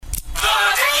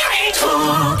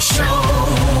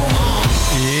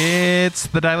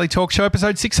to the Daily Talk Show,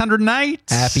 episode 608.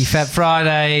 Happy Fat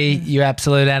Friday, you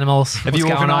absolute animals. Have you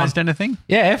organised anything?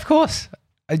 Yeah, of course.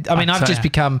 I mean, I've just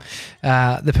become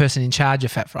the person in charge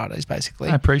of Fat Fridays, basically.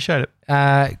 I appreciate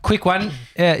it. Quick one.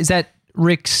 Is that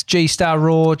Rick's G-Star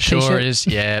Raw t-shirt? Sure is,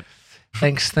 yeah.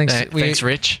 Thanks. Thanks,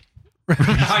 Rich. Oh,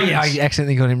 yeah, I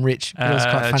accidentally got him Rich. It was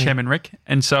quite funny. Chairman Rick.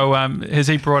 And so has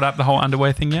he brought up the whole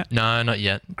underwear thing yet? No, not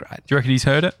yet. Great. Do you reckon he's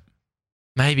heard it?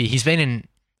 Maybe. He's been in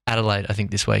Adelaide, I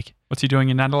think, this week. What's he doing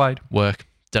in Adelaide? Work.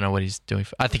 Don't know what he's doing.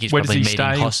 I think he's Where probably does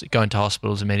he stay? going to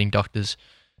hospitals and meeting doctors.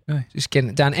 Just getting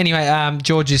it done. Anyway,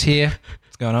 George is here.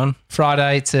 What's going on?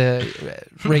 Friday. It's a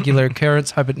regular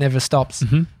occurrence. Hope it never stops.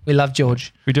 Mm-hmm. We love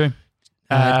George. We do.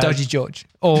 Dodgy George.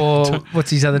 Or what's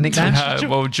his other nickname?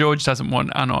 Well, George doesn't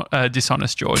want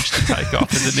dishonest George to take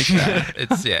off as a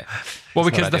nickname. Well,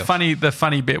 because the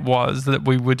funny bit was that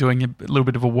we were doing a little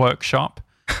bit of a workshop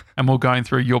and we're going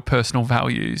through your personal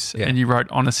values and you wrote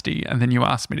honesty and then you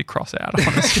asked me to cross out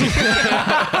honesty.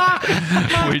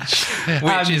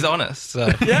 which is honest.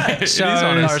 So. Yeah, it is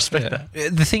honest. I respect that.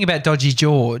 The thing about Dodgy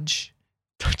George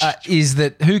is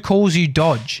that who calls you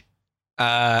Dodge?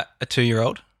 A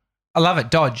 2-year-old. I love it.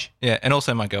 Dodge. Yeah, and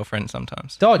also my girlfriend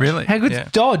sometimes. Dodge. Really? How good's Yeah.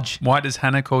 Dodge? Why does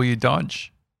Hannah call you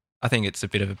Dodge? I think it's a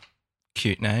bit of a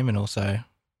cute name, and also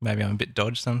maybe I'm a bit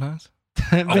Dodge sometimes.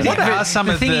 What are some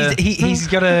the of thing the... is, he's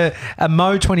got a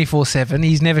Mo 24/7.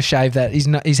 He's never shaved that. He's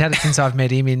had it since I've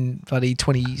met him in bloody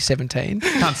 2017.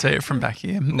 Can't see it from back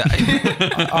here. No.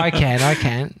 I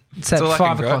can. It's that all I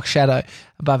 5 can o'clock shadow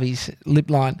above his lip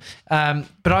line.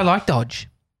 But I like Dodge.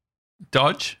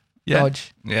 Dodge? Yeah.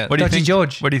 Dodge. Yeah. What do you Dodgy think,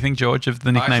 George. What do you think, George, of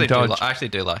the nickname Dodge? I actually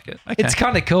do like it. Okay. It's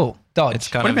kind of cool. Dodge. It's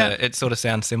kind What of about- it sort of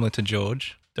sounds similar to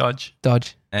George, Dodge.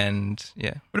 Dodge. and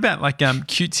yeah. What about like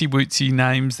cutesy wootsy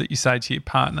names that you say to your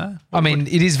partner? I mean,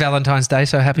 it is Valentine's Day,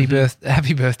 so happy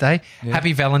birthday. Yeah.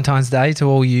 Happy Valentine's Day to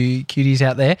all you cuties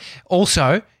out there.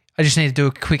 Also, I just need to do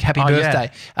a quick happy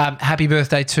birthday. Happy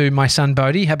birthday to my son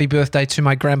Bodie. Happy birthday to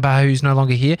my grandpa who's no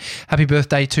longer here. Happy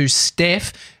birthday to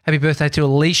Steph. Happy birthday to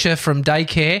Alicia from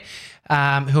daycare.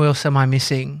 Who else am I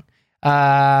missing?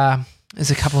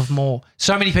 There's a couple of more.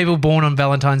 So many people born on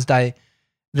Valentine's Day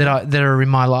that are in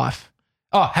my life.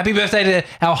 Oh, happy birthday to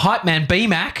our hype man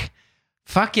B-Mac.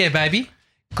 Fuck yeah, baby.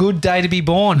 Good day to be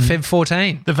born, Feb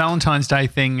 14. The Valentine's Day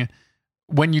thing,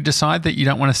 when you decide that you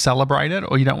don't want to celebrate it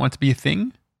or you don't want it to be a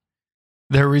thing,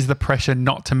 there is the pressure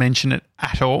not to mention it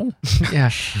at all.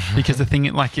 Yeah. Because the thing,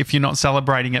 like if you're not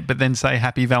celebrating it but then say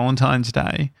Happy Valentine's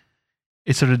Day,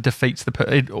 it sort of defeats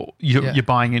you're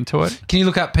buying into it. Can you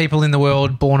look up people in the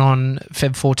world born on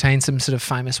Feb 14, some sort of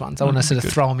famous ones? I want to sort of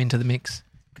throw them into the mix.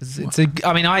 Because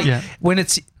when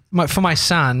it's for my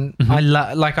son,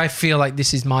 I feel like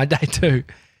this is my day too.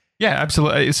 Yeah,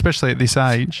 absolutely, especially at this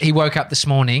age. He woke up this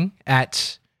morning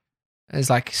it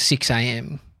was like 6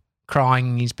 a.m. crying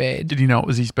in his bed. Did he know it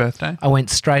was his birthday? I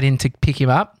went straight in to pick him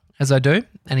up, as I do,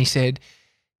 and he said,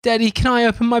 "Daddy, can I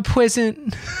open my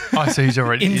present?" Oh, so he's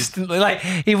already instantly. Like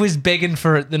he was begging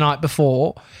for it the night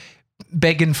before,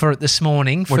 begging for it this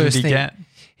morning. What did he get?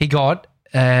 He got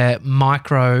a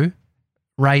micro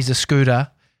Razor scooter.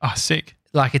 Oh, sick.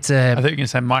 Like it's I thought you were going to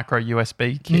say micro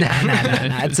USB kit. No.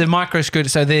 It's a micro scooter.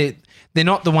 So they're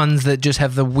not the ones that just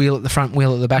have the wheel at the front,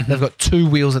 wheel at the back. They've got 2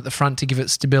 wheels at the front to give it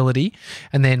stability,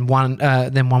 and then one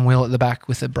wheel at the back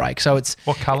with a brake. So it's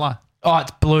What colour? Oh,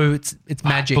 it's blue. It's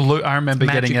magic. Blue. I remember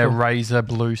getting a magical. Razor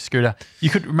blue scooter.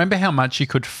 You could remember how much you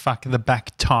could fuck the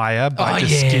back tyre by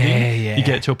just skidding. Yeah. You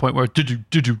get to a point where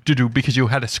do because you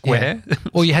had a square. Yeah.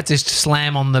 Or you had to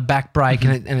slam on the back brake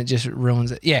and it just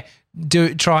ruins it. Yeah.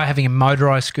 Try having a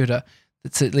motorised scooter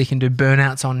that you can do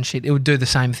burnouts on and shit. It would do the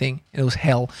same thing. It was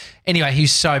hell. Anyway, he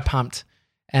was so pumped,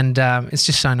 and it's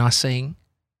just so nice seeing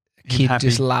a kid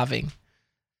just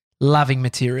loving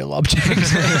material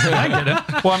objects. I get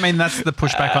it. Well, I mean, that's the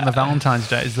pushback on the Valentine's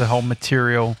Day is the whole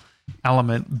material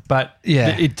element. But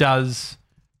it does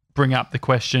bring up the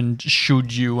question: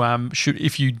 should you,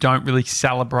 if you don't really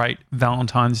celebrate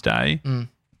Valentine's Day,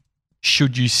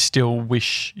 should you still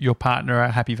wish your partner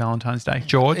a happy Valentine's Day,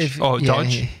 George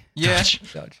Dodge? Yeah.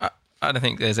 Dodge. I don't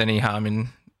think there's any harm in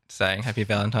saying Happy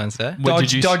Valentine's Day.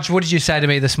 Dodge, what did you say to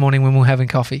me this morning when we were having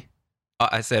coffee?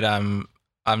 I said I'm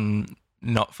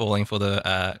not falling for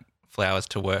the flowers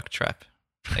to work trap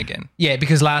again. Yeah,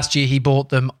 because last year he bought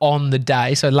them on the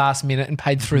day, so last minute, and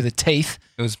paid through the teeth.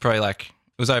 It was probably it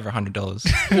was over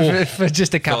 $100 for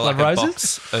just a couple of roses. A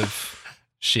box of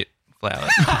shit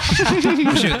flowers.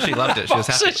 she loved it. She was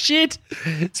happy. Box of shit.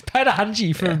 It's paid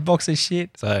 $100 for a box of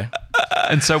shit. So,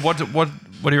 and so what do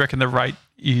you reckon the rate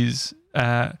is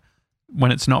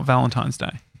when it's not Valentine's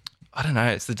Day? I don't know.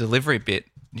 It's the delivery bit.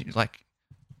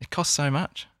 It costs so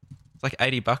much. It's like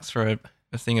 $80 for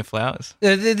a thing of flowers.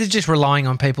 They're just relying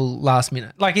on people last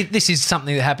minute. Like this is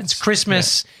something that happens.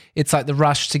 Christmas, it's like the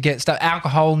rush to get stuff.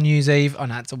 Alcohol, New Year's Eve. Oh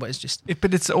no, it's always just.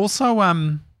 But it's also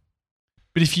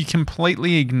but if you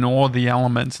completely ignore the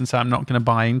elements and say I'm not going to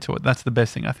buy into it, that's the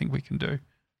best thing I think we can do.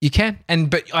 You can,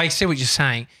 but I see what you're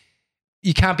saying.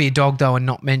 You can't be a dog though and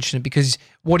not mention it, because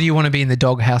what do you want to be in the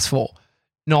doghouse for?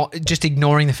 Not just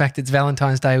ignoring the fact that it's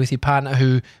Valentine's Day with your partner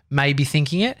who may be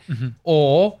thinking it,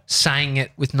 or saying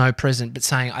it with no present, but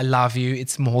saying, I love you.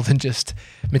 It's more than just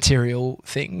material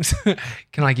things.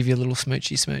 Can I give you a little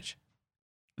smoochy smooch?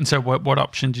 And so what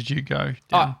option did you go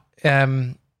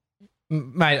down?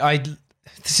 Mate,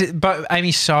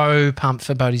 Amy's so pumped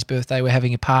for Bodhi's birthday. We're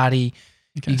having a party.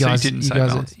 Okay, you guys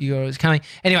are coming.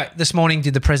 Anyway, this morning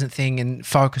did the present thing and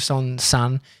focused on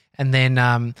Sun, and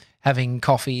then having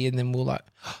coffee, and then we're like,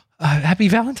 happy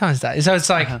Valentine's Day. So it's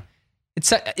like,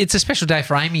 it's a special day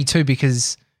for Amy too,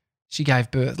 because she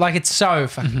gave birth. Like, it's so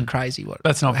fucking crazy.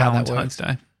 That's not Valentine's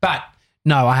Day. But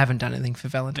no, I haven't done anything for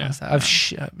Valentine's Day. I've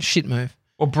shit move.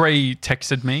 Well, Bree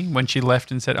texted me when she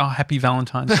left and said, happy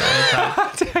Valentine's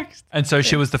Day. And so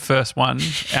she was the first one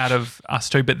out of us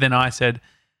two. But then I said,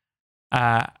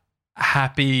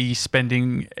 happy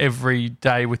spending every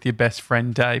day with your best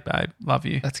friend day, babe. Love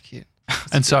you. That's cute.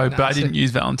 But I didn't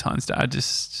use Valentine's Day. I put a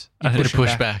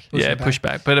pushback.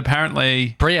 Pushback. But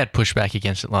apparently, Bree had pushback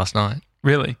against it last night.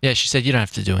 Really? Yeah, she said you don't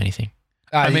have to do anything.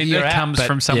 I mean, it comes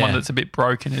from someone that's a bit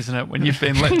broken, isn't it? When you've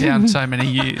been let down so many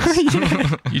years,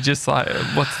 you just like,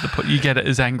 what's the point? You get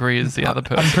as angry as the other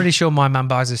person. I'm pretty sure my mum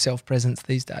buys herself presents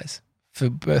these days for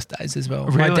birthdays as well.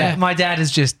 Really? My dad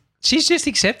is she's just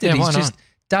accepted. Yeah, He's just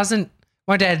doesn't.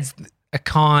 My dad's a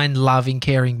kind, loving,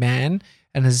 caring man,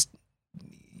 and has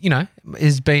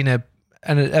been an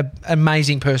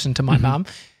amazing person to my mum,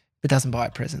 but doesn't buy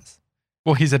her presents.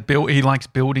 Well, he likes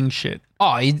building shit.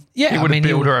 Oh, he would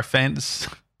build her a fence.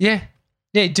 Yeah,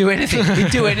 do anything. He'd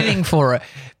do anything for her,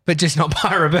 but just not buy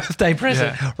her a birthday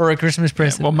present or a Christmas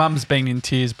present. Well, Mum's been in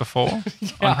tears before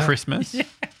on Christmas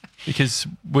because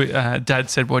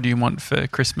Dad said, "What do you want for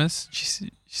Christmas?"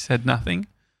 She said nothing.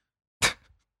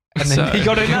 And then he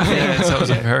got her nothing. Yeah, so it was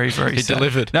a very, very He sad.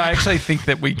 delivered. No, I actually think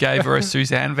that we gave her a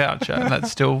Suzanne voucher, and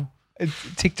that's still it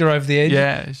ticked her over the edge.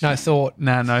 Yeah, no thought.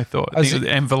 No thought. I think it was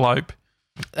the envelope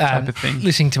type of thing.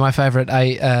 Listening to my favourite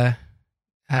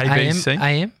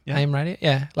ABC? AM radio.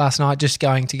 Yeah, last night just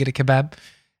going to get a kebab,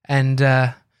 and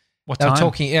what they time? were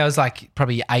talking. Yeah, it was like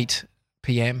probably 8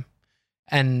 p.m.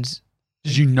 And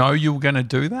did you know you were going to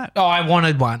do that? Oh, I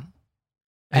wanted one,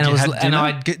 and it was,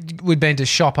 and we'd been to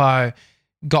Shoppo,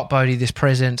 got Bodhi this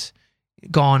present,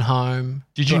 gone home.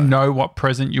 Did you know what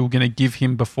present you were going to give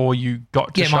him before you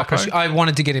got to Shoppo? I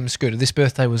wanted to get him a scooter. This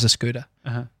birthday was a scooter.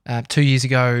 2 years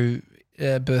ago,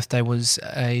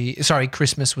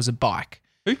 Christmas was a bike.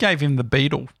 Who gave him the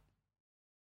Beetle?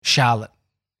 Charlotte,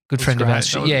 good friend of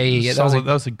ours. Yeah. That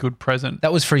was a good present.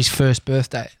 That was for his first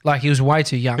birthday. Like, he was way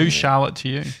too young. Who's Charlotte to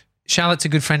you? Charlotte's a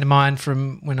good friend of mine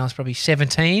from when I was probably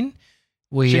 17.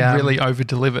 She really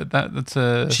over-delivered.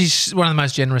 She's one of the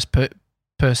most generous people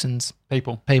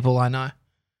I know.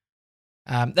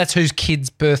 That's whose kid's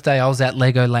birthday I was at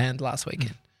Legoland last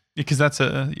weekend. Because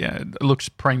it looks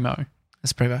primo.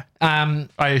 That's primo. I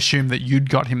assume that you'd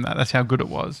got him that. That's how good it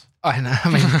was. I know. I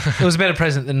mean, it was a better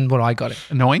present than what I got him.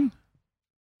 Annoying?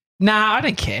 Nah, I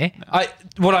don't care. No.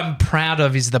 What I'm proud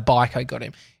of is the bike I got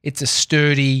him. It's a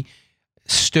sturdy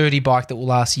bike that will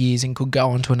last years and could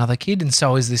go on to another kid, and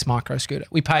so is this micro scooter.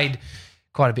 We paid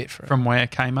quite a bit for it. From where,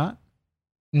 Kmart?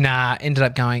 Nah, ended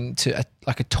up going to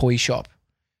a toy shop.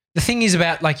 The thing is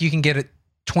about, like, you can get it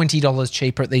 $20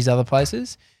 cheaper at these other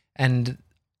places, and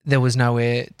there was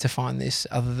nowhere to find this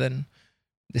other than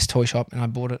this toy shop, and I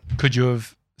bought it. Could you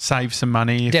have saved some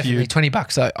money? Definitely,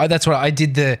 $20 though. That's what I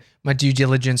did my due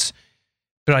diligence,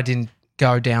 but I didn't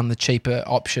go down the cheaper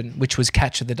option, which was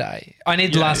catch of the day. I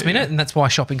need the last minute, and that's why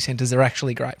shopping centres are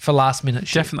actually great for last minute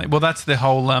shit. Definitely. Well, that's the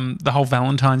whole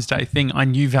Valentine's Day thing. I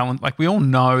knew we all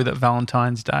know that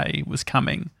Valentine's Day was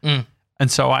coming,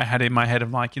 and so I had in my head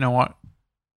of like, you know what,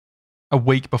 a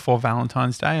week before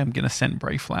Valentine's Day, I'm going to send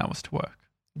Bree flowers to work.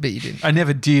 But you didn't. I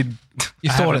never did. You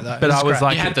thought it though. But I was great.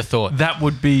 like, you had the thought. That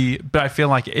would be. But I feel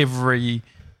like every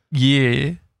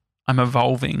year I'm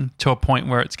evolving to a point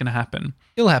where it's going to happen.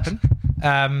 It'll happen,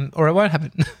 or it won't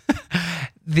happen.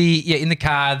 In the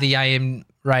car, the AM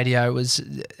radio was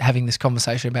having this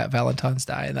conversation about Valentine's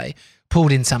Day, and they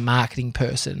pulled in some marketing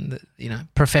person,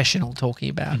 professional, talking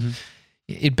about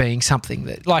it being something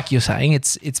that, like you're saying,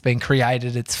 it's been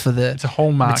created. It's for the it's a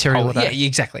hallmark material. holiday. Yeah,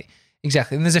 exactly.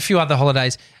 And there's a few other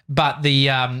holidays, but the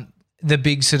the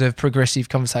big sort of progressive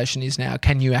conversation is now,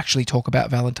 can you actually talk about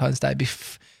Valentine's Day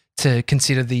to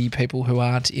consider the people who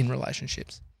aren't in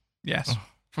relationships? Yes.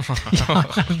 You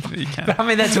can. But I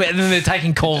mean, that's where they're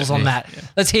taking calls on that. Yeah.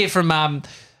 Let's hear from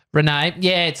Renee.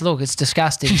 Yeah, it's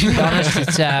disgusting, to be honest.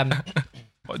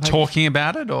 It's talking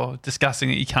about it or discussing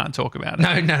that you can't talk about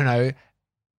it? No.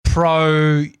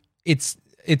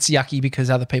 It's yucky because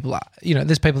other people are,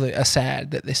 there's people that are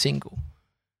sad that they're single.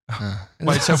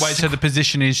 Wait, so the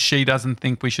position is she doesn't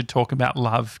think we should talk about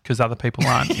love because other people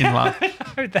aren't in love.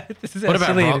 What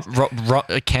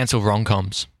about cancel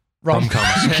rom-coms?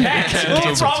 Rom-coms.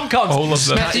 Cancel rom-coms. All of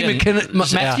them.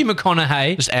 Matthew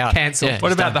McConaughey just out. Cancelled. Yeah,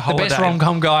 what about the holiday? The best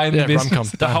rom-com guy in the business.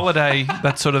 Rom-com. The holiday,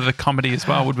 that's sort of a comedy as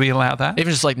well. Would we allow that?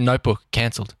 Even just like Notebook,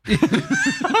 cancelled. It's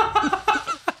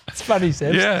funny,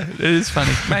 Seb. Yeah, it is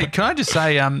funny. Mate, can I just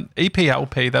say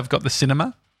EPLP, they've got the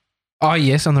cinema. Oh,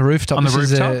 yes, on the rooftop. On the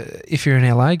rooftop? If you're in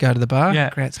LA, go to the bar. Yeah.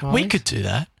 Grant Smileys. We could do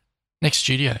that. Next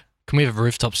studio. Can we have a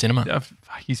rooftop cinema?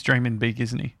 He's dreaming big,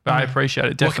 isn't he? But I appreciate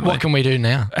it, definitely. What can we do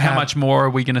now? How much more are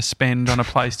we going to spend on a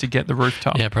place to get the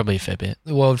rooftop? Yeah, probably a fair bit.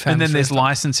 The world famous. And then there's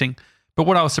licensing. But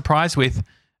what I was surprised with,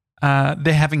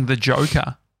 they're having the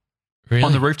Joker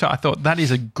on the rooftop. I thought that is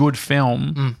a good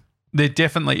film. Mm. They're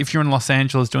definitely, if you're in Los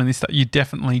Angeles doing this stuff, you're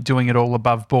definitely doing it all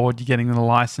above board. You're getting the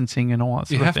licensing and all that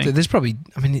sort of thing. There's probably,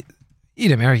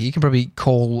 in America, you can probably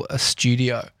call a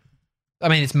studio. I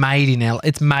mean, it's made in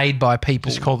it's made by people.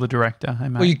 Just call the director. Hey,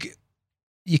 mate. Well,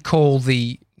 you call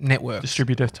the network.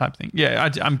 Distributor type thing. Yeah,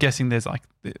 I'm guessing there's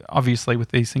obviously with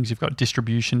these things, you've got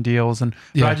distribution deals.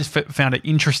 But I just found it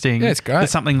interesting. Yeah, it's great. That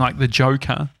something like the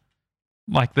Joker,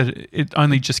 like that it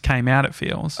only just came out, it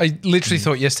feels. I literally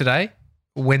thought yesterday,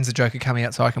 when's the Joker coming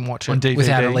out so I can watch it on DVD?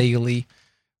 Without illegally,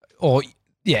 or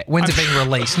when's it being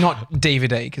released? Not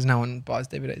DVD because no one buys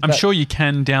DVDs. I'm sure you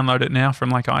can download it now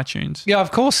from iTunes. Yeah,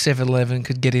 of course 7-Eleven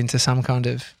could get into some kind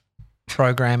of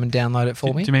program and download it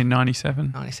for me. Do you mean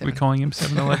 97? 97. We're calling him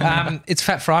 7-Eleven. It's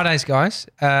Fat Fridays, guys.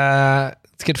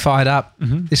 Let's get fired up.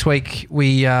 Mm-hmm. This week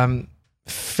we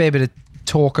fair bit of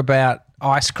talk about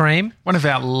ice cream. One of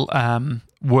our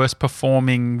worst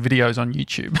performing videos on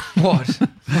YouTube. What?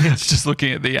 It's just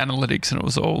looking at the analytics and it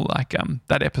was all like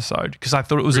that episode because I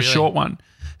thought it was a short one.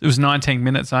 It was 19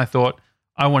 minutes and I thought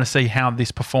I want to see how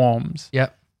this performs.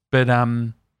 Yep. But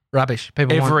rubbish.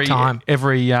 People want time.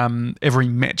 Every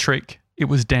metric it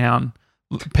was down.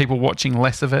 People watching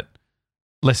less of it,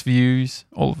 less views,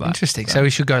 all of that. Interesting. So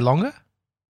we should go longer?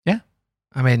 Yeah.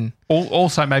 I mean,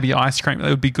 also maybe ice cream. It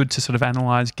would be good to sort of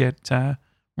analyze, get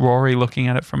Rory looking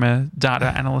at it from a data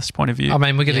analyst point of view. I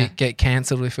mean, we're going to get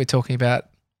cancelled if we're talking about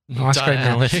ice cream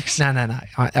analytics. No.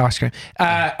 Ice cream.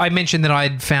 I mentioned that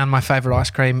I'd found my favourite ice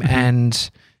cream and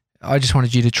I just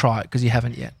wanted you to try it because you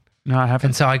haven't yet. No, I haven't.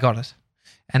 And so I got it.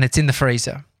 And it's in the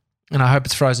freezer. And I hope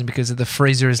it's frozen because the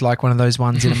freezer is like one of those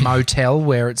ones in a motel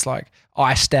where it's like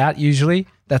iced out usually.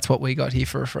 That's what we got here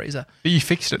for a freezer. But you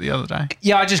fixed it the other day.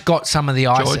 Yeah, I just got some of the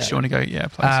ice George, out. do you want to go? Yeah,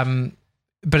 please.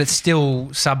 But it's still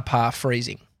subpar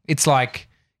freezing. It's like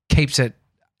keeps it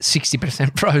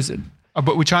 60% frozen.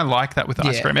 But which I like that with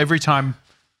ice cream. Every time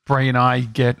Bree and I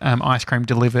get ice cream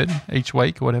delivered each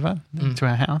week or whatever to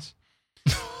our house,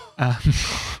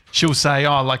 she'll say,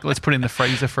 let's put it in the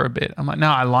freezer for a bit. I'm like, no,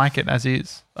 I like it as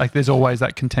is. Like there's always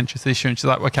that contentious issue. And she's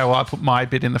like, okay, well, I put my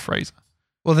bit in the freezer.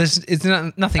 Well, it's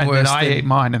nothing and worse. Then I eat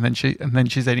mine, and then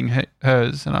she's eating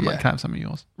hers, and I'm like, can I have some of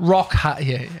yours? Rock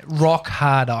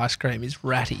hard ice cream is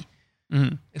ratty.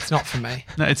 Mm. It's not for me.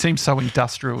 No, it seems so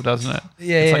industrial, doesn't it?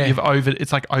 Yeah,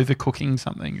 it's like overcooking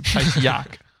something. It tastes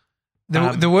yuck.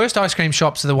 The worst ice cream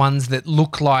shops are the ones that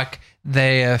look like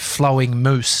they're flowing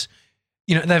mousse.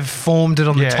 They've formed it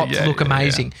on the top to look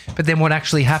amazing, but then what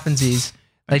actually happens is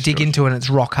they dig into it and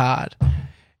it's rock hard.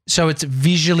 So it's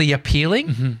visually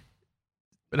appealing.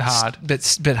 But hard.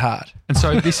 But hard. And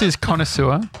so this is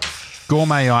Connoisseur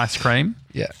gourmet ice cream.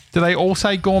 Yeah. Do they all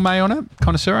say gourmet on it?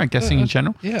 Connoisseur, I'm guessing in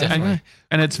general. Yeah, definitely.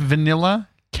 And it's vanilla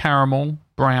caramel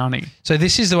brownie. So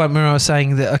this is the one where I was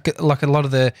saying that like a lot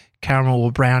of the caramel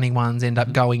or brownie ones end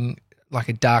up going like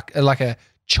a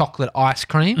chocolate ice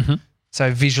cream. Mm-hmm.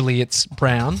 So visually it's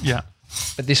brown. Yeah.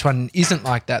 But this one isn't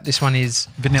like that. This one is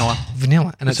vanilla.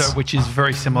 And which is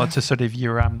very similar to sort of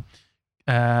your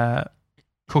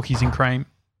cookies and cream.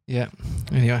 Yeah.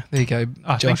 Anyway, there you go,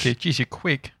 Josh. Thank you. Geez, you're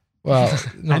quick. Well,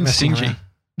 not and stingy.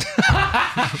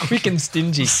 Quick and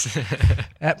stingy.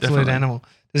 Absolute animal.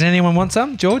 Does anyone want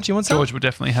some? George, you want some? George will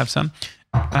definitely have some.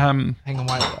 Hang on,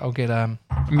 wait. I'll get I'm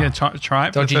going to try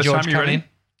it. Dodgy for the first George, time. You ready? in.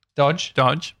 Dodge.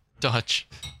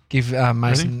 Give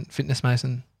Mason, Fitness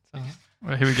Mason.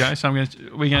 Well, here we go. So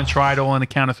we're going to try it all on a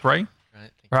count of 3.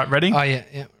 Right, ready? Oh,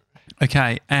 yeah.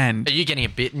 Okay, and Are you getting a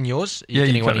bit in yours? Are Yeah, you you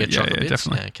getting one got of it. your Yeah, chocolate yeah, bits?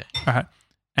 definitely. Yeah, okay. all right,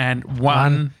 and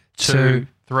one, two,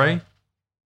 three.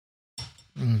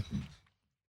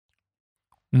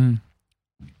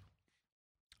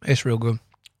 It's real good.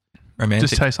 Romantic.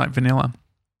 Just tastes like vanilla.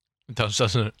 It does,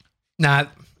 doesn't it? Nah,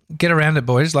 get around it,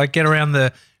 boys. Like, get around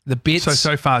the bits.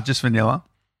 So far, just vanilla.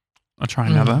 I'll try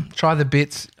another. Try the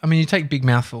bits. I mean, you take big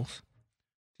mouthfuls.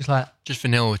 Just like, Just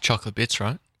vanilla with chocolate bits,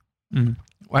 right?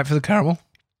 wait for the caramel.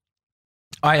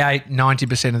 I ate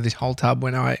 90% of this whole tub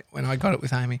when I got it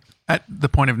with Amy. At the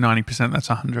point of 90%, that's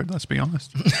 100. Let's be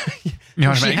honest. You know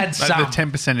what I She mean? had Like some.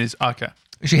 the 10% is okay.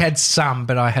 She had some,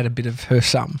 but I had a bit of her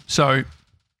some. So,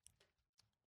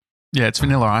 yeah, it's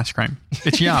vanilla ice cream.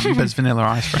 It's yum, but it's vanilla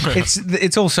ice cream.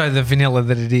 It's also the vanilla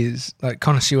that it is. Like,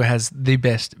 Connoisseur has the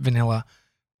best vanilla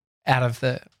out of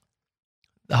the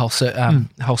whole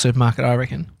supermarket, I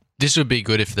reckon. This would be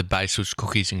good if the base was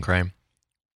cookies and cream.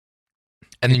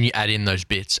 And then you add in those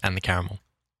bits and the caramel.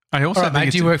 I also All right, think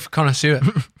mate, do you work for Connoisseur?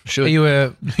 Should. Are you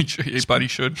a... His buddy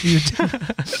should. He's got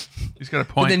a But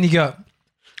point. then you go...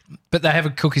 But they have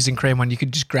a cookies and cream one. You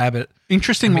could just grab it.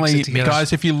 Interestingly, mix it together.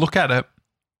 guys, if you look at it,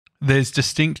 there's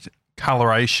distinct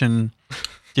coloration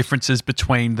differences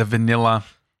between the vanilla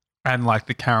and like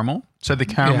the caramel. So the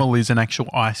caramel is an actual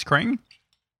ice cream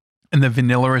and the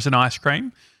vanilla is an ice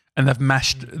cream, and they've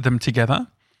mashed them together.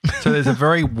 So there's a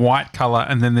very white color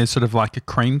and then there's sort of like a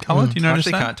cream color. Do you I notice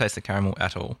actually that? can't taste the caramel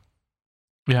at all.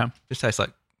 Yeah. It just tastes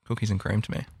like cookies and cream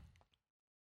to me.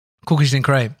 Cookies and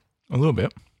cream. A little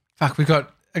bit. Fuck, we've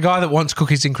got a guy that wants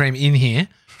cookies and cream in here,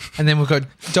 and then we've got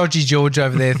Dodgy George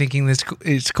over there thinking it's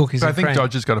cookies But I and think cream.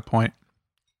 Dodge has got a point.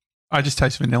 I just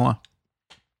taste vanilla.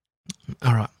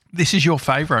 All right. This is your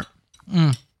favourite.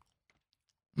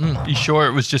 You sure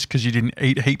it was just because you didn't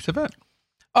eat heaps of it?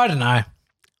 I don't know.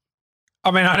 I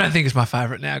mean, I don't think it's my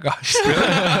favourite now, guys.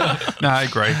 No, I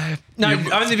agree. No,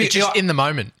 only It's just in the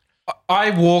moment. I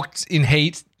walked in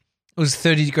heat. It was a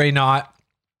 30-degree night.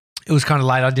 It was kind of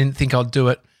late. I didn't think I'd do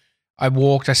it. I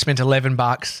walked. I spent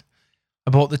 $11.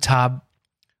 I bought the tub.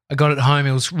 I got it home.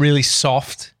 It was really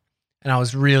soft, and I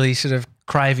was really sort of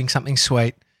craving something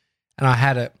sweet, and I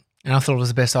had it, and I thought it was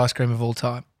the best ice cream of all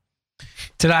time.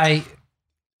 Today,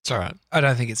 It's all right. I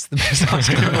don't think it's the best ice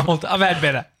cream of all time. I've had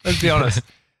better. Let's be honest.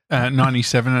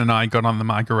 97 and I got on the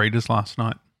margaritas last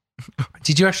night.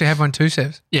 Did you actually have one too,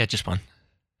 Sebs? Yeah, just one.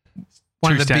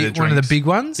 One Two of the standard one of the drinks. big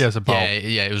ones? Yeah, it was a bowl.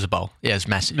 Yeah, it was a bowl. Yeah, it was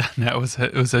massive. No,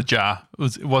 it was a jar.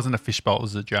 It wasn't a fish bowl. It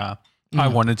was a jar. I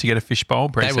wanted to get a fish bowl.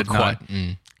 Brett They were said quite.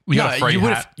 no. We got a free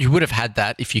hat. You would have had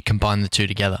that if you combined the two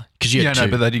together because you Yeah, had no,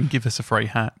 two. but they didn't give us a free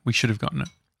hat. We should have gotten it.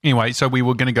 Anyway, so we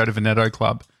were going to go to Veneto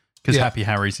Club because Yeah. Happy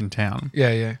Harry's in town.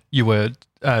 Yeah. You were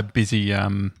busy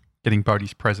getting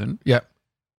Bodie's present. Yep.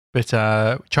 But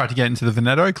tried to get into the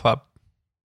Veneto Club.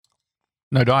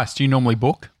 No dice. Do you normally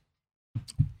book?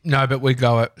 No, but we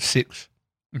go at 6.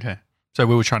 Okay. So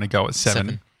we were trying to go at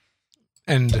 7.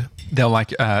 And They're like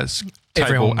table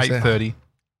Everyone was there. 8:30.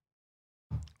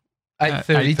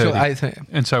 8:30 till 8:30.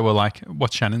 And so we're like,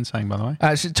 what's Shannon saying, by the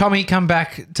way? So Tommy, come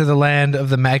back to the land of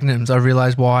the magnums. I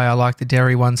realise why I like the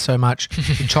dairy ones so much.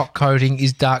 The choc coating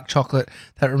is dark chocolate.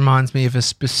 That reminds me of a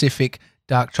specific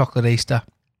dark chocolate Easter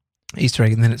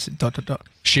egg, and then it's ...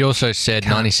 She also said,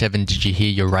 97, did you hear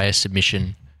your Raya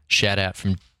submission shout out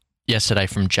from yesterday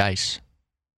from Jace?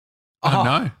 Oh,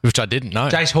 no. Which I didn't know.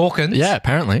 Jace Hawkins. Yeah,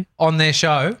 apparently. On their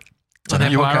show. On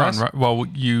their You podcast. are on, right? Well,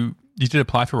 you did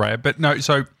apply for Raya, but no,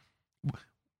 so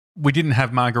we didn't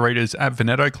have margaritas at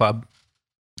Veneto Club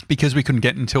because we couldn't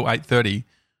get until 8:30.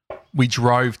 We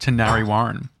drove to Narre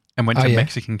Warren and went to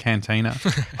Mexican Cantina.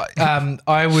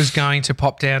 I was going to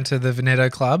pop down to the Veneto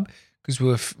Club because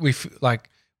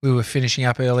we were finishing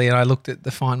up early, and I looked at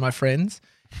the Find My Friends,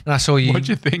 and I saw you. What'd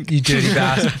you think? You dirty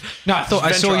bastard! No, I thought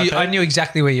I saw you. I knew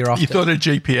exactly where you're off. You to. thought a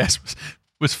GPS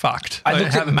was fucked. I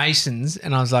looked at Mason's,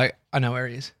 and I was like, I know where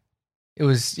he is. It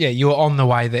was you were on the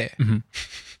way there. Mm-hmm.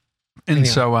 And Anyway.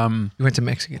 so You went to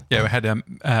Mexican. yeah, we had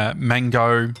a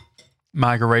mango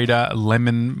margarita, a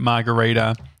lemon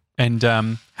margarita, and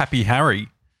Happy Harry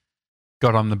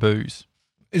got on the booze.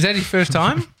 Is that his first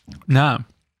time? No,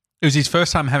 it was his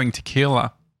first time having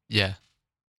tequila. Yeah.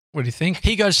 What do you think?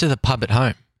 He goes to the pub at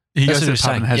home. He That's goes to what the he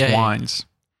pub was and has saying. Yeah, yeah. wines.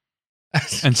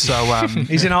 And so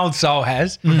He's an old soul,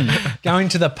 has going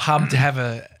to the pub to have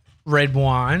a red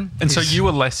wine. and so you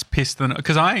were less pissed than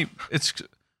because I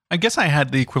guess I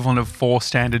had the equivalent of 4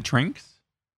 standard drinks.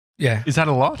 Yeah, Is that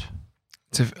a lot?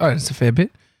 it's a fair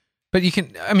bit. But you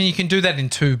can do that in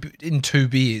two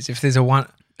beers if there's a one.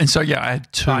 And so yeah, I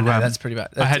had 2. Oh, no, that's pretty bad.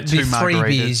 I had 2 With 3 margaritas.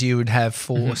 beers, you would have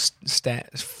 4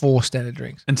 standard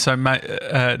drinks. And so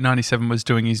 97 was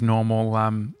doing his normal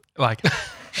like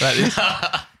That is.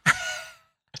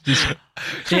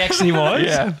 He actually was?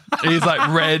 Yeah. He's like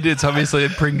red. It's obviously,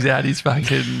 it brings out his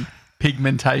fucking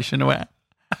pigmentation.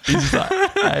 He's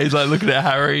like looking at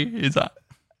Harry. He's like,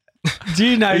 did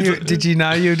you know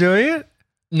you were doing it?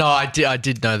 No, I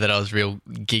did know that I was real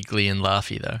giggly and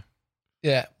laughy though.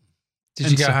 Yeah.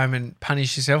 Did you go home and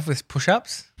punish yourself with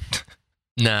push-ups?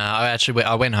 No, I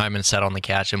went home and sat on the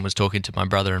couch and was talking to my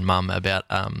brother and mum about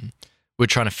we're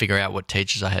trying to figure out what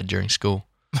teachers I had during school.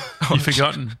 You've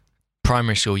forgotten?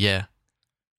 Primary school, yeah.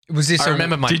 Was this? I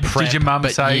remember my prep, did your mum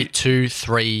but say year 2,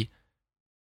 3,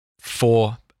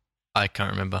 4? I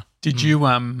can't remember. Did you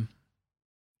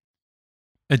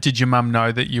did your mum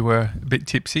know that you were a bit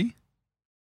tipsy?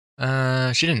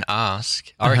 She didn't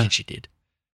ask. I reckon she did.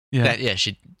 Yeah,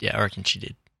 I reckon she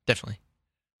did. Definitely.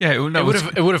 Yeah, it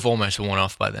would have almost worn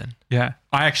off by then. Yeah,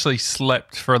 I actually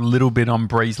slept for a little bit on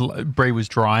Bree's. Bree was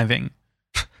driving,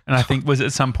 and I think was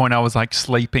at some point I was like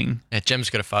sleeping. Yeah, Jem's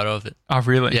got a photo of it. Oh,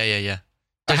 really? Yeah.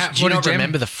 Do you not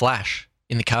remember the flash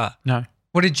in the car? No.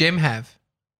 What did Jem have?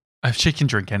 She can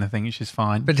drink anything. She's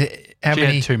fine. But she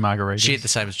had 2 margaritas. She had the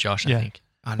same as Josh, I think.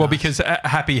 Oh, well, nice. because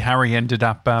Happy Harry ended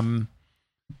up.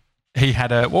 He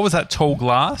had what was that tall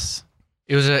glass?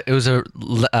 It was a Was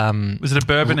it a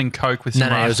bourbon and Coke with some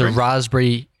no, it was a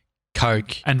raspberry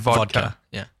Coke and vodka.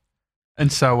 Yeah. And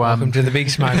so welcome to the big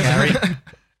smoke, Harry.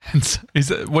 and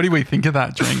so, what do we think of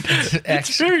that drink?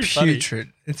 It's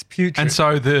putrid. It's putrid. And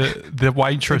so the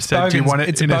waitress said, "Do you want it?"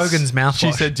 It's in Bogan's mouthwash.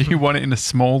 She said, "Do you want it in a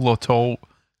small or tall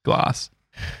glass?"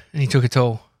 And he took it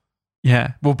all.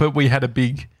 Yeah. Well, but we had a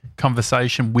big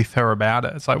conversation with her about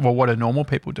it. It's like, well, what do normal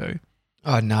people do?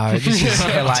 Oh no, this is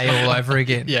LA all over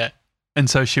again. Yeah. And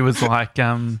so she was like,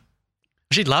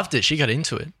 she loved it. She got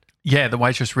into it. yeah, the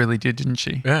waitress really did, didn't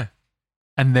she? Yeah.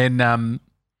 And then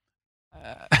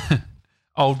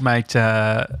old mate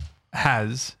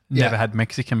has never had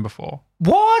Mexican before.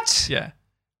 What? Yeah.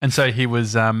 And so he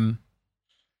was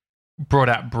brought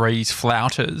out Bree's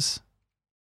flouters.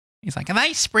 He's like, are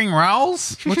they spring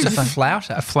rolls? What's a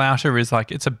flouter? A flouter is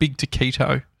like, it's a big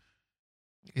taquito.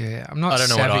 Yeah, I'm not. I don't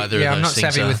know savvy. what either of Yeah, I'm those not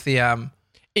things savvy are. with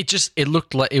the It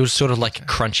looked like it was sort of like a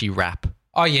crunchy wrap.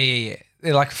 Oh yeah.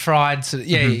 They're like fried. Sort of,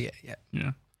 yeah.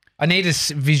 Yeah. I need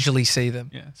to visually see them.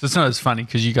 Yeah. So it's not as funny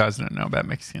because you guys don't know about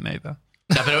Mexican either.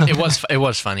 No, but it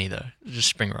was funny though. Just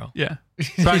spring roll. Yeah.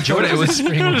 But I enjoyed it. It was a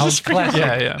spring roll classic.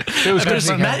 Yeah. It was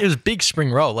good. It was big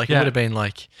spring roll. Like it would have been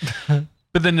like.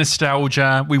 But the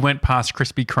nostalgia, we went past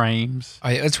Krispy Kremes. Oh,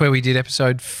 yeah, that's where we did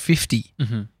episode 50.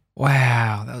 Mm-hmm.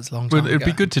 Wow, that was a long time ago. It'd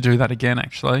be good to do that again,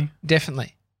 actually.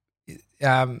 Definitely.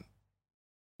 Yeah,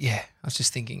 I was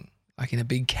just thinking, like in a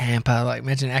big camper, like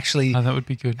imagine actually Oh, that would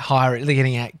be good.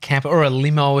 getting a camper or a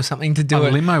limo or something to do it.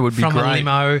 A limo would be from great. a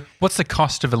limo. What's the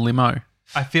cost of a limo?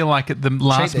 I feel like the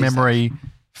last these memory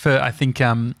for, I think,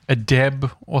 a Deb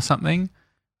or something,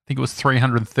 I think it was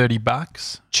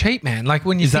 $330. Cheap, man. Like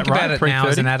when you Is think that right? about it now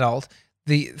as an $330? adult,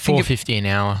 $4.50 an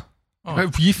hour.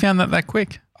 Oh, you found that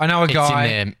quick? I know a It's guy.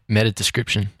 in their meta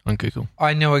description on Google.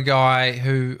 I know a guy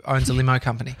who owns a limo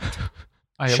company.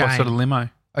 Oh, yeah, what Shane. sort of limo?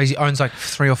 Oh, he owns like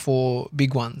 3 or 4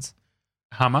 big ones,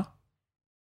 Hummer?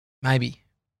 maybe.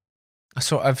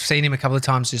 I've seen him a couple of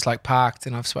times just like parked,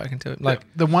 and I've spoken to him. Like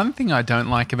The one thing I don't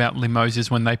like about limos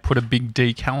is when they put a big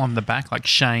decal on the back, like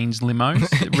Shane's limos.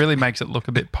 It really makes it look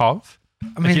a bit pov.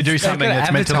 I mean, If you do they've something gotta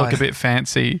that's meant to look a advertise. bit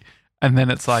fancy, and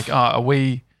then it's like, oh, are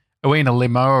we in a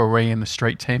limo or are we in a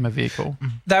street teamer vehicle?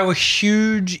 They were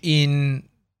huge in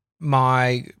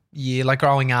my year, like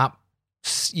growing up,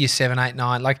 year 7, 8,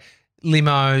 9, like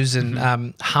limos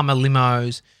and Hummer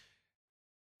limos.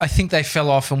 I think they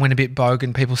fell off and went a bit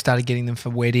bogan. People started getting them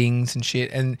for weddings and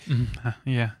shit. And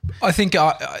Yeah. I think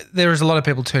there is a lot of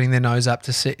people turning their nose up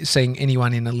to seeing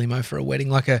anyone in a limo for a wedding,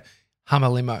 like a Hummer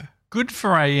limo. Good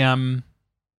for a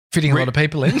Fitting a lot of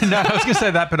people in. no, I was going to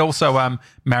say that, but also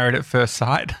Married at First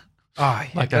Sight. Oh, yeah,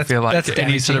 Like I feel like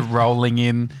any sort of rolling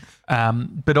in,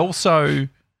 but also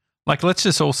like let's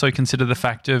just also consider the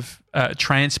fact of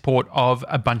transport of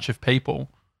a bunch of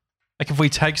people. Like if we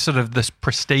take sort of this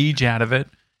prestige out of it,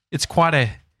 it's quite a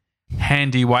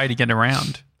handy way to get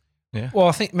around. Yeah. Well,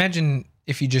 I think imagine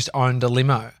if you just owned a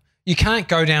limo. You can't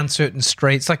go down certain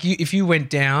streets. Like if you went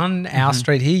down our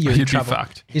street here, you're in You'd be trouble.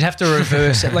 fucked. You'd have to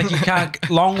reverse it. Like you can't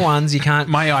long ones. You can't.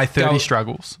 My I-30 go-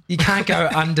 struggles. You can't go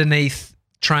underneath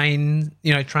train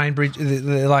bridge.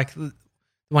 Like the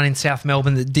one in South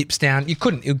Melbourne that dips down. You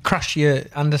couldn't. It would crush your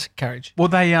undercarriage. Well,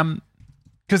 they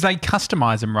because they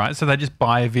customize them, right? So they just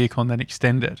buy a vehicle and then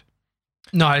extend it.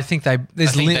 No, I think they. I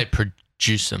There's think they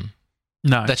produce them.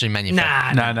 No, It's actually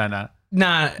manufactured.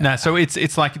 no. So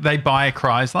it's like they buy a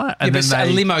Chrysler and Yeah, then but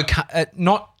they a limo,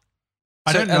 not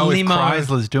I don't know if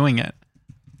Chrysler's doing it.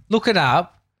 Look it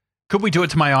up. Could we do it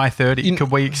to my i30?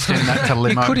 Could we extend that to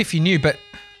limo? You could if you knew, but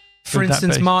for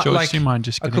instance, George, do you mind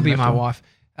just it could be my wife.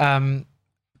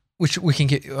 Which we can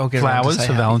get. I'll get flowers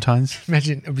for Valentine's.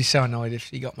 Imagine, I'd be so annoyed if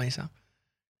she got me some,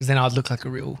 because then I'd look like a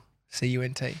real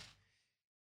cunt.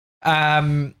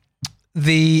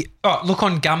 Look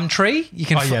on Gumtree. You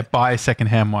can. Buy a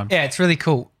secondhand one. Yeah, it's really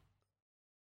cool.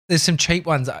 There's some cheap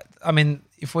ones. I mean,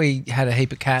 if we had a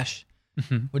heap of cash,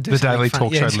 we'd do the Daily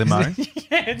Talk Show limo.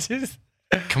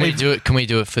 Can we do it? Can we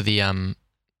do it for the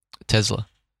Tesla?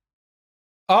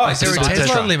 Oh, is there a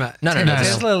Tesla limo? No.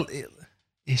 Tesla.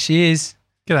 Here she is.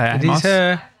 G'day, Amos. It is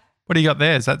her. What do you got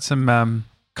there? Is that some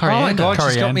coriander? Oh my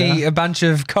God, she's got me a bunch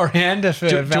of coriander for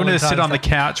Valentine's. Do you want to sit on the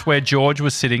couch where George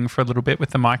was sitting for a little bit with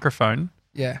the microphone?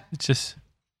 Yeah. It's just...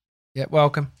 Yeah,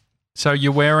 welcome. So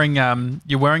you're wearing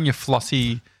your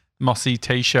Flossy Mossy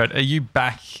T-shirt. Are you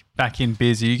back in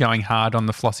biz? Are you going hard on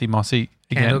the Flossy Mossy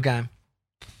again? Candle game.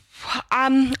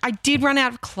 I did run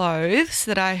out of clothes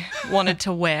that I wanted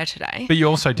to wear today. But you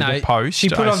also did a post. She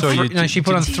put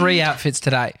on 3 outfits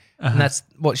today, and that's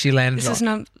what she landed on. This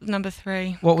is number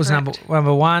 3. What was number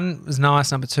 1 was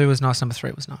nice, number 2 was nice, number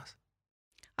 3 was nice.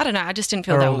 I don't know. I just didn't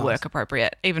feel they were work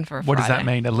appropriate, even for a Friday. What does that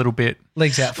mean? A little bit?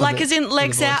 Legs out. As in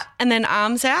legs out and then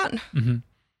arms out? Mm-hmm.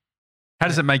 How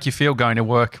does it make you feel going to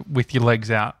work with your legs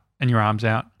out and your arms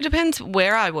out? It depends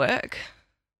where I work.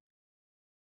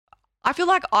 I feel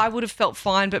like I would have felt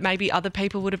fine, but maybe other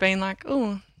people would have been like,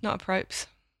 oh, not approps.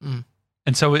 Mm.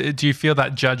 And so do you feel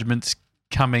that judgment's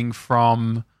coming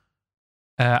from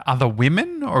other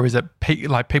women, or is it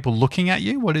people looking at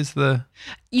you? What is the...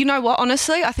 You know what?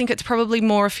 Honestly, I think it's probably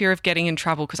more a fear of getting in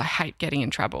trouble, because I hate getting in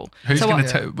trouble. Who's going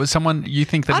to tell? Was someone you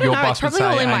think that your boss would say? It's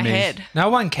probably all in my head. No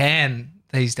one can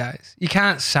these days. You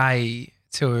can't say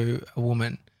to a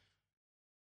woman.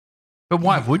 But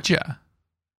why would you?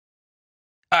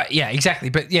 Yeah, exactly.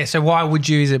 But yeah, so why would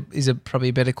you is a probably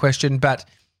a better question. But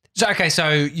so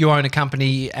you own a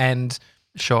company and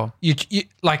sure, you're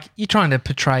trying to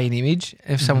portray an image.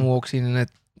 If someone walks in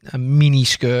a mini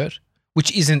skirt,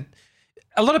 which isn't,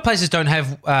 a lot of places don't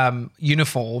have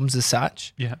uniforms as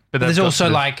such. Yeah, but there's also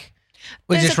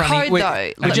we're there's just a running. code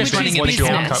though. We're just running a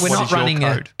business. We're not running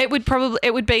a. It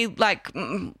would be like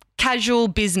casual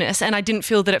business, and I didn't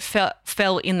feel that it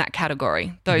fell in that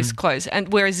category, those clothes.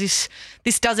 And whereas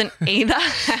this doesn't either,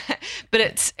 but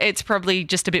it's probably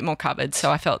just a bit more covered,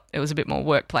 so I felt it was a bit more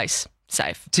workplace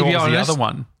safe. To be honest, the other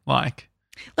one, like,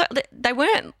 look, they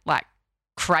weren't like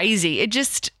crazy. It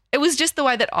was just the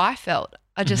way that I felt.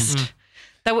 I just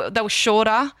they were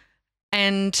shorter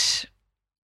and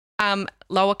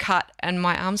lower cut, and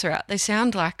my arms are out. They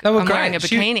sound like I'm wearing a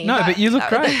bikini. But you look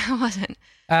great. I wasn't.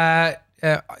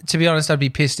 To be honest, I'd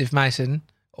be pissed if Mason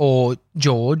or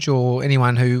George or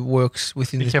anyone who works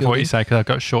within this building, what you say, because I've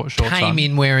got shorts came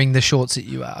in wearing the shorts that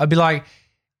you are. I'd be like,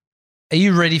 are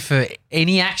you ready for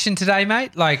any action today,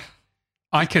 mate? Like,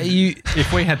 I could.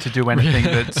 If we had to do anything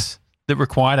that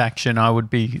required action, I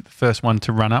would be the first one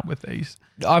to run up with these.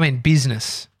 I mean,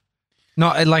 business.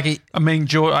 Not like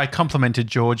George, I complimented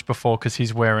George before because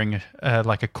he's wearing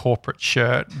like a corporate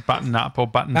shirt, button up or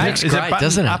button down. Is it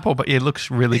button up? But it looks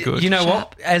really good. You know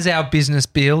what? As our business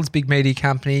builds, big media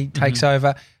company takes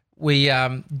over. We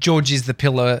George is the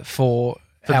pillar for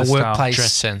our workplace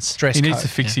dress sense. He needs to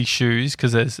fix his shoes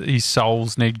because his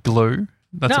soles need glue.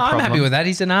 That's a problem. I'm happy with that.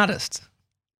 He's an artist.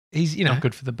 He's not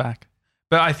good for the back.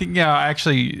 But I think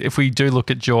actually, if we do look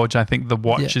at George, I think the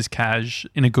watch is cash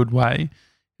in a good way.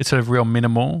 It's sort of real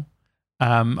minimal.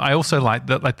 I also like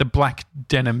the black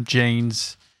denim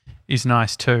jeans is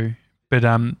nice too. But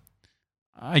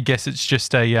I guess it's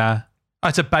just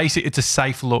it's a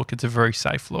safe look. It's a very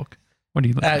safe look. What do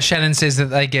you look? Shannon says that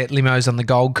they get limos on the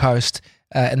Gold Coast,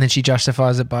 and then she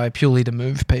justifies it by purely to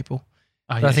move people.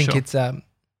 But I think it's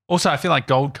also, I feel like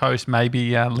Gold Coast, maybe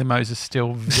limos are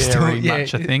still very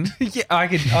much a thing. Yeah, I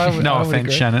would. No I would offense,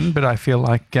 agree. Shannon, but I feel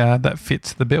like that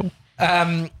fits the bill.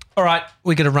 All right,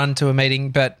 we're going to run to a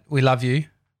meeting, but we love you.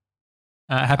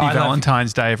 Happy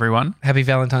Valentine's Day, everyone. Happy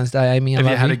Valentine's Day, Amy. Have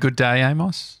you had a good day,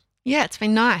 Amos? Yeah, it's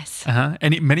been nice.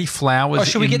 Many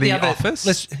flowers in the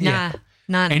office? Nah,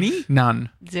 none. Any? None.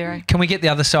 0. Can we get the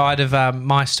other side of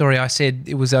my story? I said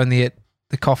it was only at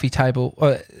the coffee table,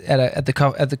 or at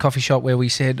the coffee shop where we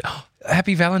said,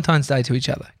 Happy Valentine's Day to each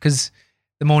other, because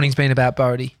the morning's been about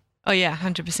Bodie. Oh, yeah,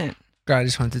 100%. Great, I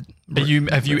just wanted to...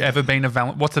 Have you ever been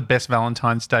what's the best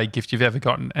Valentine's Day gift you've ever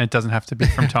gotten? And it doesn't have to be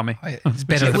from Tommy. It's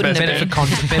better for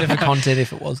content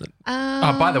if it wasn't.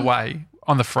 By the way,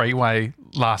 on the freeway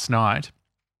last night,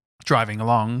 driving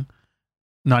along,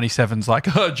 97's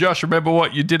like, oh, Josh, remember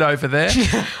what you did over there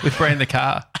with Bree in the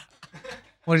car?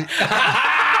 What is,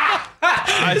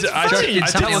 I did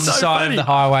something on the side of the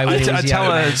highway when he I was tell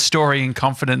young. a story in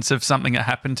confidence of something that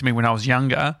happened to me when I was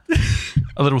younger.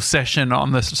 A little session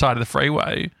on the side of the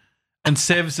freeway. And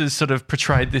Sevs has sort of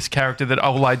portrayed this character that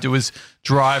all I do is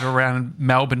drive around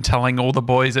Melbourne telling all the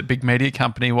boys at Big Media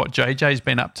Company what JJ's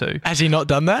been up to. Has he not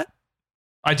done that?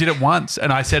 I did it once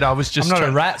and I said I was just... I'm not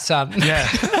a rat, son. Yeah.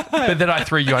 But then I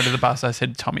threw you under the bus. I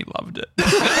said Tommy loved it.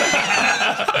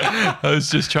 I was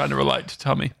just trying to relate to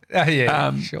Tommy.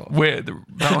 Sure. Where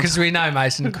Because we know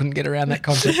Mason couldn't get around that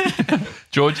concept.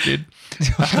 George did.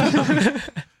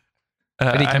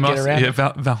 But he can get around it.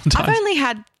 Valentine. I've only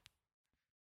had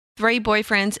 3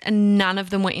 boyfriends and none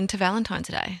of them were into Valentine's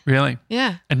Day. Really?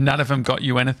 Yeah. And none of them got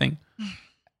you anything?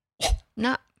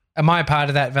 No. Am I a part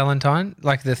of that Valentine?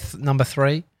 Like the number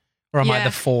 3? Or am I the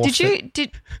 4th?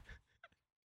 Did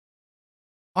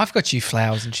I've got you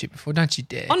flowers and shit before. Don't you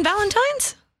dare. on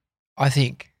Valentine's? I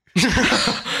think.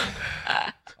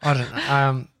 I don't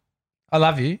know. I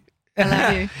love you. I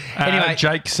love you. Anyway.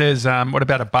 Jake says, what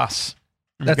about a bus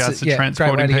in regards to great way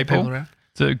transporting to get people? around.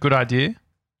 It's a good idea.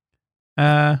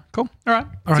 Cool. All right.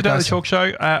 It's the Daily guys. Talk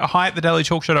Show. Hi at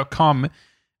thedailytalkshow.com.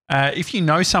 If you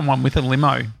know someone with a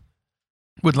limo,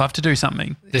 would love to do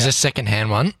something. There's a second-hand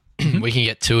one. We can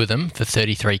get 2 of them for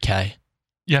 $33K.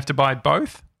 You have to buy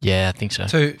both? Yeah, I think so.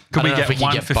 So Could we know if get we can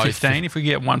one get for both 15? If we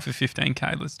get one for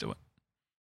 15K, let's do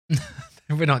it.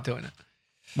 we're not doing it.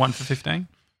 One for 15?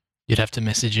 You'd have to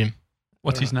message him.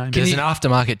 What's his name? There's an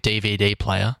aftermarket DVD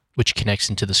player which connects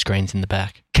into the screens in the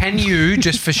back. Can you,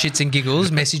 just for shits and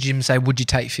giggles, message him and say, would you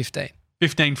take 15?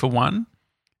 15 for one.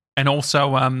 And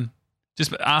also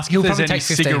just ask He'll if there's probably any take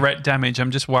 15. cigarette damage.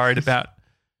 I'm just worried about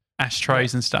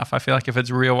ashtrays and stuff. I feel like if it's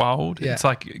real old, Yeah. it's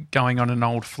like going on an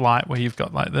old flight where you've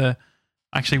got like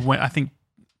I think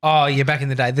Oh, yeah, back in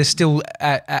the day. There's still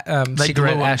They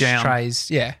cigarette glue 'em down. ashtrays.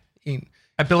 Yeah.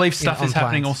 I believe stuff on is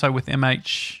happening planes. also with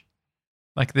MH,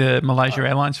 like the Malaysia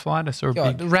Airlines flight. I saw a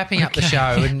God, big... wrapping up the show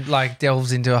and like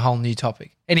delves into a whole new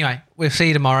topic. Anyway, we'll see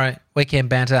you tomorrow. Weekend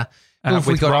banter. Who have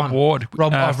we with got Rob on? Ward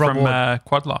Rob from Ward.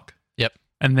 Quadlock. Yep.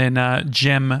 And then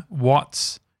Jem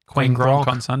Watts, Queen Queen Gronk Gronk.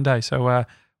 on Sunday. So we'll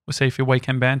see if your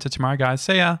weekend banter tomorrow, guys.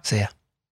 See ya. See ya.